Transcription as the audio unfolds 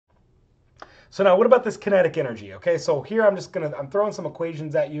So now what about this kinetic energy? Okay, so here I'm throwing some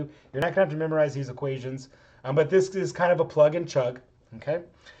equations at you. You're not gonna have to memorize these equations, but this is kind of a plug and chug, okay?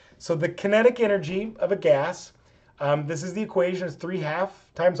 So the kinetic energy of a gas, this is the equation, is 3/2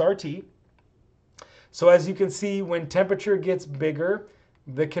 times RT. So as you can see, when temperature gets bigger,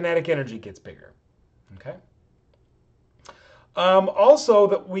 the kinetic energy gets bigger, okay? Also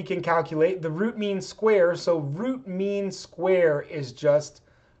that we can calculate the root mean square. So root mean square is just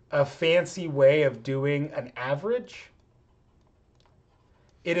a fancy way of doing an average.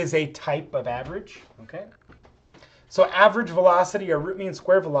 It is a type of average, okay? So average velocity or root mean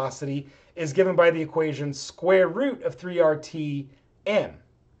square velocity is given by the equation square root of 3RT(m).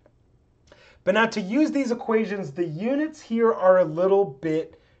 But now to use these equations, the units here are a little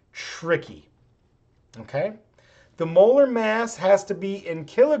bit tricky, okay? The molar mass has to be in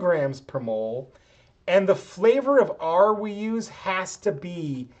kilograms per mole, and the flavor of R we use has to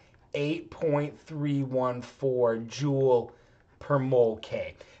be 8.314 joule per mole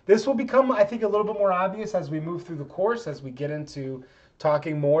K. This will become, I think, a little bit more obvious as we move through the course, as we get into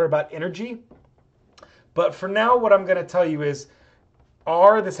talking more about energy. But for now, what I'm going to tell you is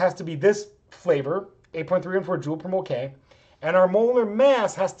R, this has to be this flavor, 8.314 joule per mole K, and our molar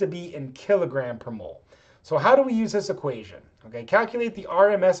mass has to be in kilogram per mole. So how do we use this equation? Okay, calculate the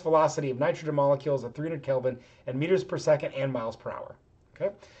RMS velocity of nitrogen molecules at 300 Kelvin in meters per second and miles per hour.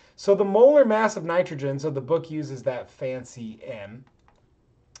 Okay, so the molar mass of nitrogen, so the book uses that fancy M,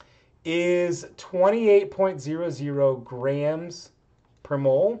 is 28.00 grams per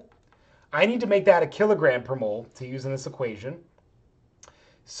mole. I need to make that a kilogram per mole to use in this equation.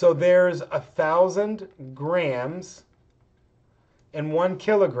 So there's 1,000 grams in 1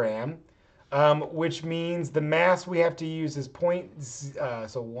 kilogram. Which means the mass we have to use is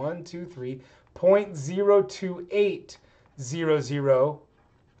 0.02800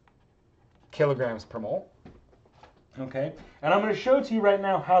 kilograms per mole. Okay, and I'm going to show to you right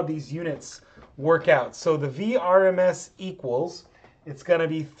now how these units work out. So the VRMS equals, it's going to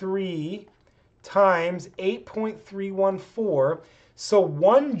be 3 times 8.314. So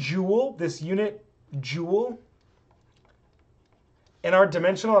 1 joule, this unit joule, in our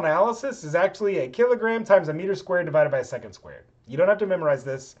dimensional analysis is actually a kilogram times a meter squared divided by a second squared. You don't have to memorize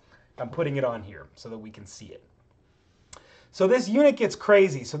this. I'm putting it on here so that we can see it. So this unit gets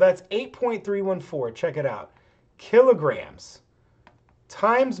crazy. So that's 8.314. Check it out. Kilograms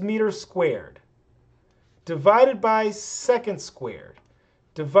times meter squared divided by second squared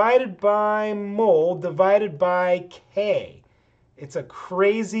divided by mole divided by K. It's a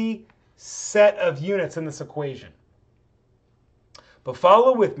crazy set of units in this equation. But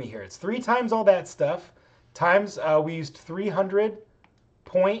follow with me here. It's 3 times all that stuff, times, we used 300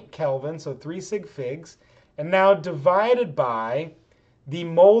 point Kelvin, so 3 sig figs, and now divided by the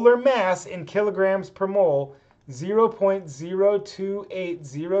molar mass in kilograms per mole,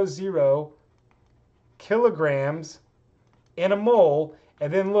 0.02800 kilograms in a mole.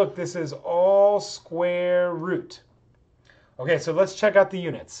 And then look, this is all square root. Okay, so let's check out the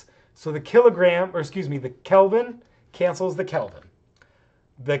units. So the kilogram, or excuse me, the Kelvin cancels the Kelvin.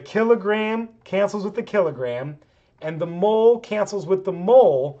 The kilogram cancels with the kilogram, and the mole cancels with the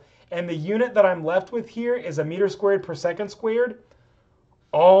mole, and the unit that I'm left with here is a meter squared per second squared,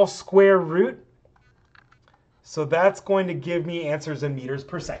 all square root. So that's going to give me answers in meters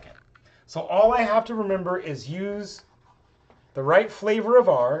per second. So all I have to remember is use the right flavor of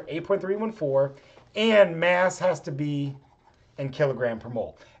R, 8.314, and mass has to be in kilogram per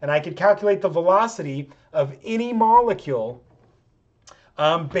mole. And I could calculate the velocity of any molecule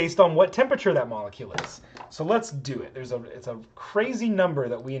based on what temperature that molecule is. So let's do it. It's a crazy number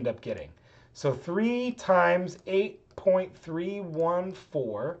that we end up getting. So 3 times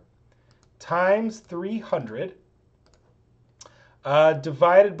 8.314 times 300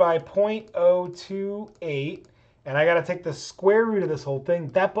 divided by 0.028, and I got to take the square root of this whole thing.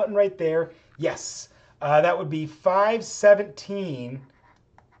 That button right there, yes, that would be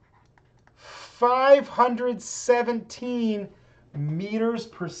 517 meters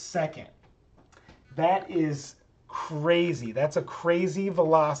per second. That is crazy. That's a crazy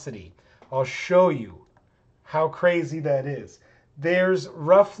velocity. I'll show you how crazy that is. There's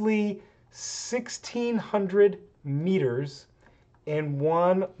roughly 1,600 meters in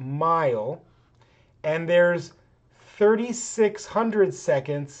 1 mile, and there's 3,600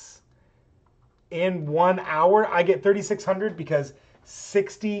 seconds in 1 hour. I get 3,600 because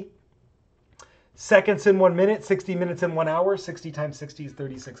 60 seconds in 1 minute, 60 minutes in 1 hour. 60 times 60 is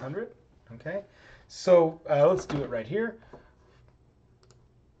 3,600. Okay, so let's do it right here.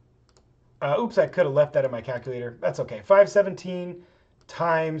 Oops, I could have left that in my calculator. That's okay. 517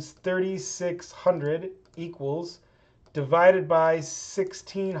 times 3,600 equals divided by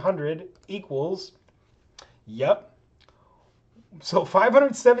 1,600 equals, yep. So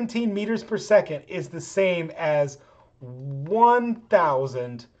 517 meters per second is the same as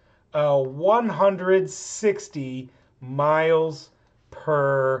 1,160 miles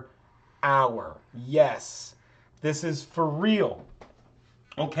per hour. Yes, this is for real.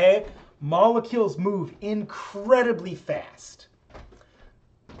 Okay? Molecules move incredibly fast.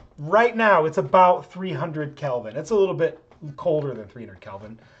 Right now, it's about 300 Kelvin. It's a little bit colder than 300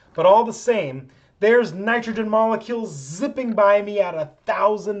 Kelvin, but all the same, there's nitrogen molecules zipping by me at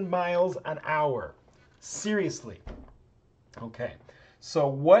 1,000 miles an hour. Seriously. Okay, so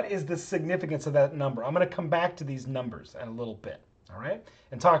what is the significance of that number? I'm going to come back to these numbers in a little bit, all right,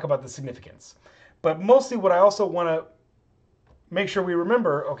 and talk about the significance. But mostly what I also want to make sure we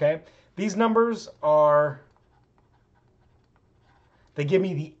remember, okay, these numbers are, they give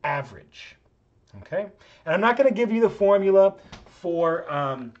me the average, okay? And I'm not going to give you the formula for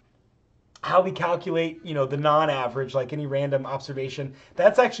how we calculate, the non-average, like any random observation.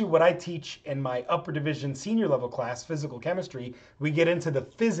 That's actually what I teach in my upper division senior level class, physical chemistry. We get into the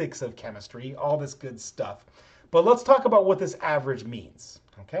physics of chemistry, all this good stuff. But let's talk about what this average means,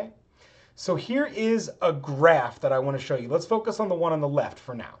 okay? So here is a graph that I want to show you. Let's focus on the one on the left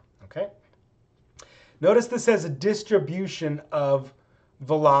for now, okay? Notice this says a distribution of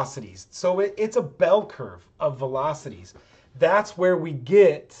velocities. So it's a bell curve of velocities. That's where we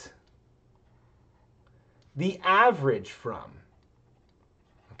get the average from,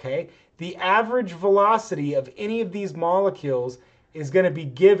 okay? The average velocity of any of these molecules is going to be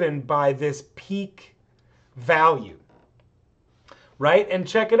given by this peak value, right? And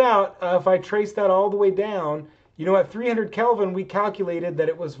check it out, if I trace that all the way down, at 300 Kelvin, we calculated that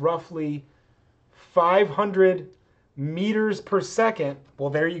it was roughly 500 meters per second. Well,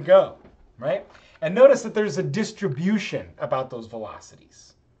 there you go, right? And notice that there's a distribution about those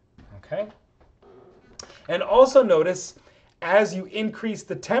velocities, okay? And also notice, as you increase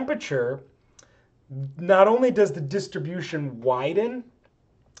the temperature, not only does the distribution widen,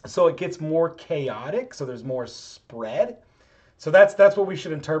 so it gets more chaotic, so there's more spread. So that's what we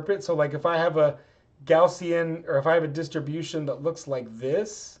should interpret. So like if I have a Gaussian, or if I have a distribution that looks like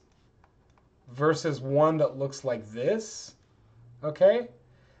this versus one that looks like this, okay?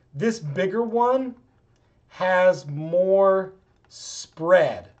 This bigger one has more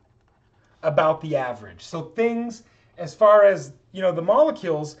spread about the average. So things, as far as, the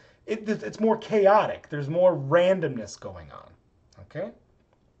molecules, it's more chaotic. There's more randomness going on, okay?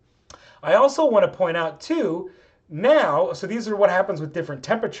 I also want to point out too, now, so these are what happens with different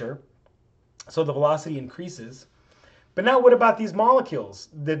temperature. So the velocity increases. But now what about these molecules?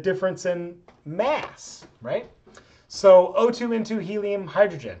 The difference in mass, right? So O2, N2, helium,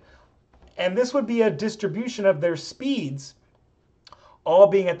 hydrogen. And this would be a distribution of their speeds all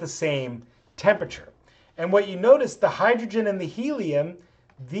being at the same temperature. And what you notice, the hydrogen and the helium,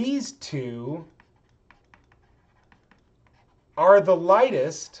 these two are the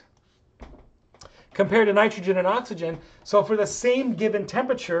lightest compared to nitrogen and oxygen. So for the same given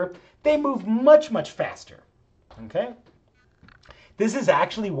temperature, they move much, much faster, okay? This is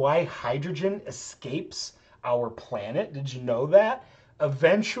actually why hydrogen escapes our planet. Did you know that?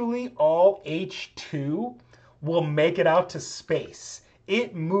 Eventually, all H2 will make it out to space.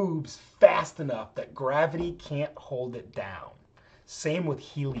 It moves fast enough that gravity can't hold it down. Same with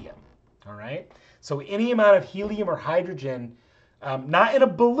helium, all right? So any amount of helium or hydrogen, not in a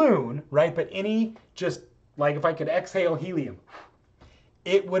balloon, right? But any, just like if I could exhale helium,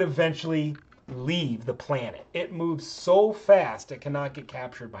 it would eventually leave the planet. It moves so fast it cannot get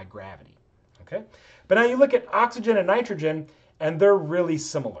captured by gravity, okay? But now you look at oxygen and nitrogen, and they're really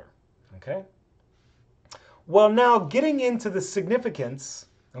similar, okay? Well, now getting into the significance,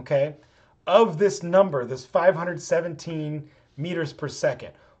 okay, of this number, this 517 meters per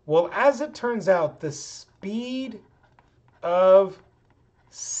second. Well, as it turns out, the speed of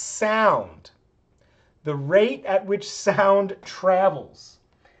sound, the rate at which sound travels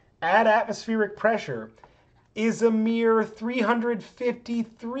at atmospheric pressure, is a mere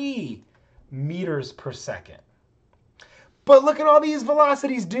 353 meters per second. But look at all these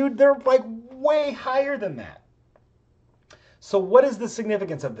velocities, dude. They're like way higher than that. So what is the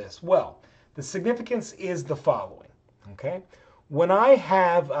significance of this? Well, the significance is the following, okay? When I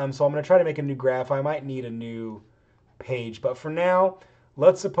have, so I'm going to try to make a new graph. I might need a new page, but for now,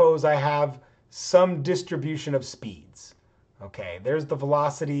 let's suppose I have some distribution of speeds. Okay, there's the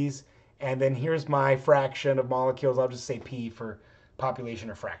velocities, and then here's my fraction of molecules. I'll just say P for population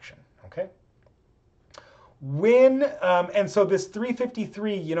or fraction, okay? And so this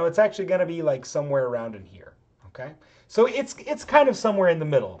 353, it's actually going to be like somewhere around in here, okay? So it's kind of somewhere in the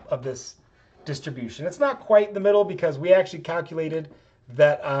middle of this distribution. It's not quite the middle because we actually calculated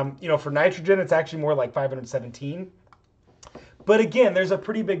that, for nitrogen, it's actually more like 517. But again, there's a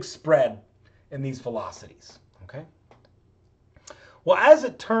pretty big spread in these velocities, okay? Well, as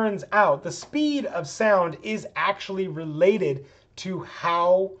it turns out, the speed of sound is actually related to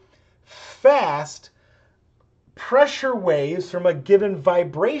how fast pressure waves from a given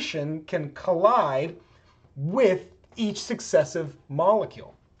vibration can collide with each successive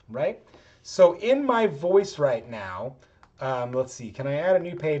molecule, right? So in my voice right now, let's see, can I add a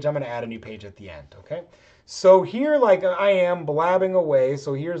new page? I'm going to add a new page at the end, okay? So here, like, I am blabbing away.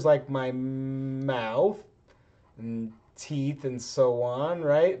 So here's like my mouth and teeth and so on,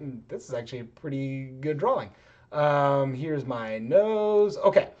 right? And this is actually a pretty good drawing. Here's my nose.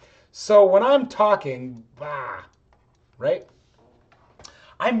 Okay, so when I'm talking, right,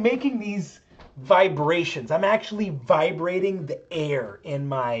 I'm making these vibrations. I'm actually vibrating the air in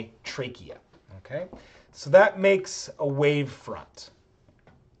my trachea, okay? So that makes a wave front,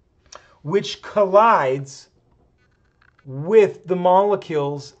 which collides with the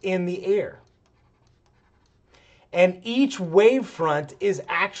molecules in the air. And each wave front is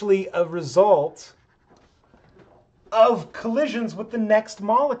actually a result of collisions with the next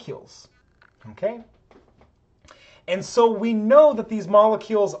molecules, okay? And so we know that these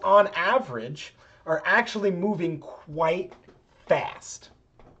molecules, on average, are actually moving quite fast,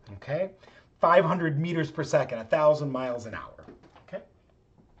 okay? 500 meters per second, 1,000 miles an hour, okay?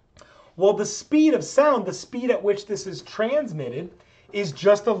 Well, the speed of sound, the speed at which this is transmitted, is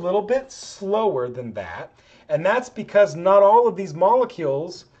just a little bit slower than that. And that's because not all of these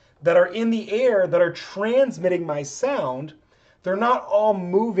molecules that are in the air that are transmitting my sound, they're not all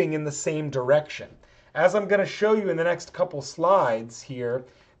moving in the same direction. As I'm going to show you in the next couple slides here,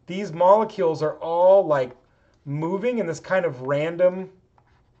 these molecules are all like moving in this kind of random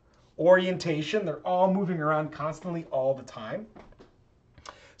orientation. They're all moving around constantly all the time.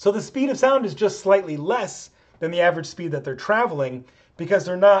 So the speed of sound is just slightly less than the average speed that they're traveling because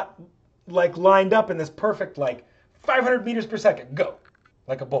they're not like lined up in this perfect like 500 meters per second, go,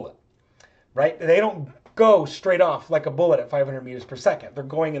 like a bullet, right? They don't go straight off like a bullet at 500 meters per second. They're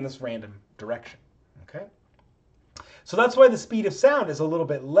going in this random direction, okay? So that's why the speed of sound is a little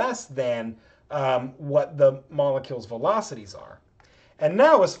bit less than what the molecule's velocities are. And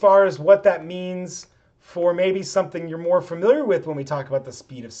now, as far as what that means for maybe something you're more familiar with when we talk about the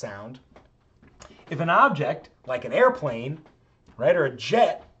speed of sound, if an object, like an airplane, right, or a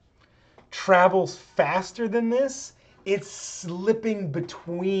jet, travels faster than this, it's slipping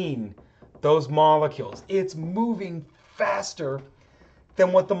between those molecules. It's moving faster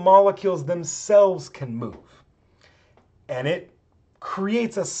than what the molecules themselves can move. And it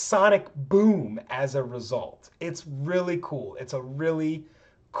creates a sonic boom as a result. It's really cool. It's a really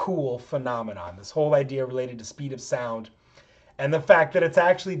cool phenomenon, this whole idea related to speed of sound and the fact that it's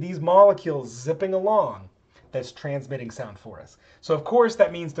actually these molecules zipping along that's transmitting sound for us. So of course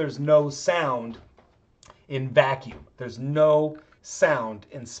that means there's no sound in vacuum. There's no sound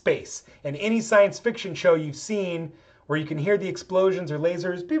in space. And any science fiction show you've seen where you can hear the explosions or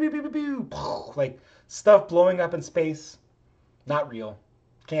lasers, pew, pew, pew, pew, pew, like stuff blowing up in space, not real,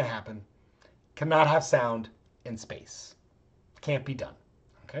 can't happen, cannot have sound in space, can't be done,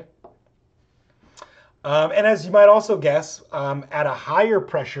 okay? And as you might also guess, at a higher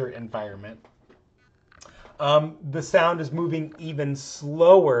pressure environment, the sound is moving even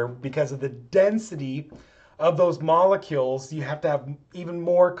slower because of the density of those molecules. You have to have even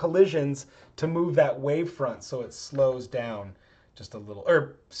more collisions to move that wave front, so it slows down just a little.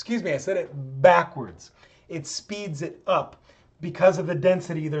 Or, excuse me, I said it backwards. It speeds it up because of the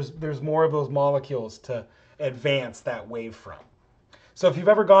density. There's more of those molecules to advance that wave front. So if you've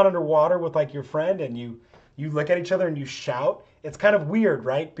ever gone underwater with like your friend and you look at each other and you shout, it's kind of weird,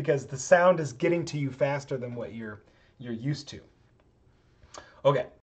 right? Because the sound is getting to you faster than what you're used to. Okay,